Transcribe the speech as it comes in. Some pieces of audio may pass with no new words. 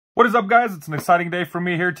What is up, guys? It's an exciting day for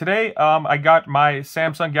me here today. I got my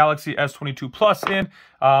Samsung Galaxy S22 Plus in.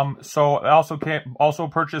 So I also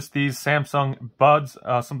purchased these Samsung Buds,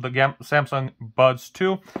 some of the Samsung Buds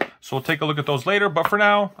too. So we'll take a look at those later. But for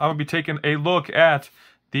now, I'm gonna be taking a look at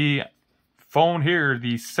the phone here,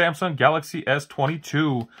 the Samsung Galaxy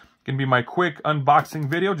S22. Gonna be my quick unboxing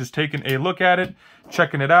video, just taking a look at it,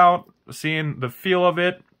 checking it out, seeing the feel of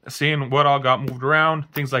it, seeing what all got moved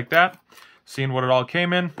around, things like that. Seeing what it all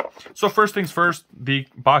came in. So first things first, the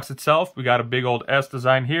box itself. We got a big old S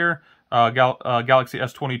design here. Galaxy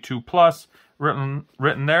S22 Plus written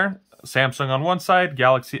there. Samsung on one side,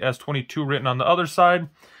 Galaxy S22 written on the other side.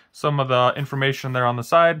 Some of the information there on the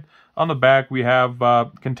side. On the back, we have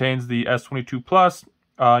contains the S22 Plus,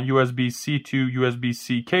 USB-C to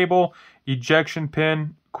USB-C cable, ejection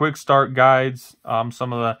pin, quick start guides,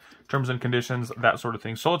 some of the terms and conditions, that sort of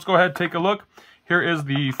thing. So let's go ahead and take a look. Here is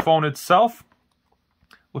the phone itself.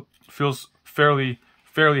 It feels fairly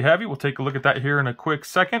heavy. We'll take a look at that here in a quick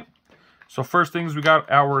second. So first things, we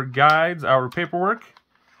got our guides, our paperwork.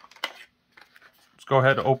 Let's go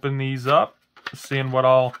ahead and open these up, seeing what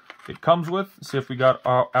all it comes with. See if we got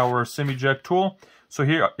our SIM eject tool. So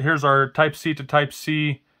here's our Type-C to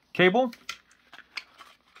Type-C cable.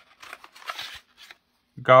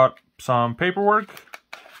 Got some paperwork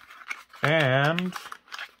and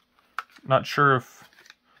not sure if...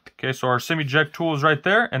 Okay, so our SIM eject tool is right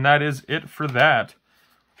there, and that is it for that.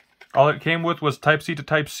 All it came with was Type-C to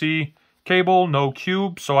Type-C cable, no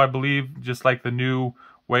cube. So I believe, just like the new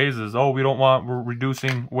ways, is, oh, we're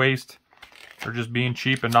reducing waste. They're just being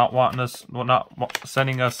cheap and not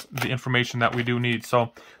sending us the information that we do need.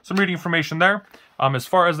 So some reading information there. As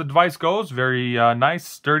far as the device goes, very nice,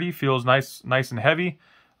 sturdy, feels nice and heavy.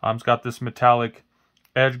 It's got this metallic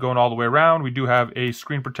edge going all the way around. We do have a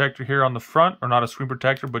screen protector here on the front, or not a screen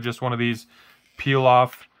protector, but just one of these peel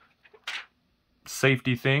off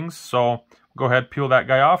safety things. So go ahead, peel that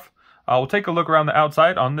guy off. We'll take a look around the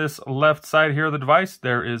outside. On this left side here of the device,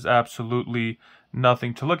 there is absolutely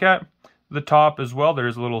nothing to look at. The top as well,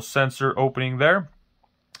 there's a little sensor opening there.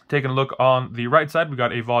 Taking a look on the right side, we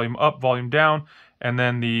got a volume up, volume down, and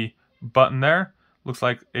then the button there. Looks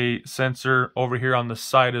like a sensor over here on the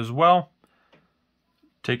side as well.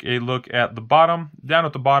 Take a look at the bottom. Down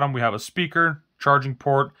at the bottom, we have a speaker, charging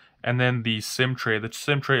port, and then the SIM tray. The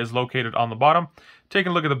SIM tray is located on the bottom.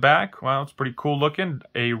 Taking a look at the back, wow, it's pretty cool looking.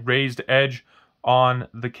 A raised edge on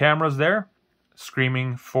the cameras there,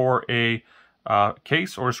 screaming for a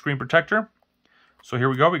case or a screen protector. So here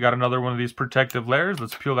we go. We got another one of these protective layers.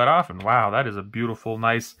 Let's peel that off, and wow, that is a beautiful,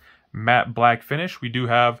 nice matte black finish. We do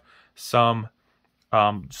have some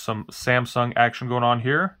Samsung action going on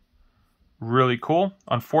here. Really cool.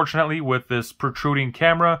 Unfortunately, with this protruding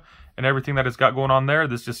camera and everything that it's got going on there,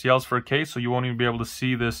 this just yells for a case, so you won't even be able to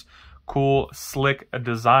see this cool, slick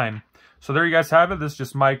design. So there you guys have it. This is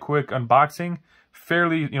just my quick unboxing.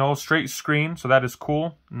 Fairly, straight screen, so that is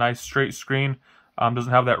cool. Nice straight screen.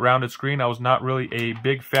 Doesn't have that rounded screen. I was not really a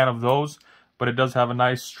big fan of those, but it does have a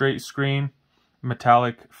nice straight screen,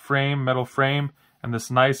 metallic frame, metal frame, and this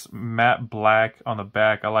nice matte black on the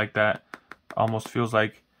back. I like that. Almost feels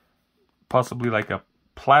like possibly like a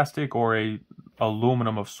plastic or a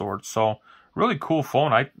aluminum of sorts. So really cool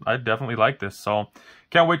phone. I definitely like this. So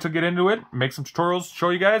can't wait to get into it, make some tutorials, show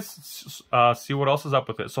you guys, see what else is up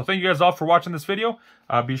with it. So thank you guys all for watching this video.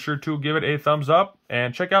 Be sure to give it a thumbs up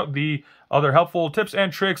and check out the other helpful tips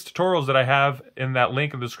and tricks tutorials that I have in that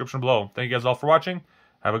link in the description below. Thank you guys all for watching.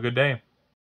 Have a good day.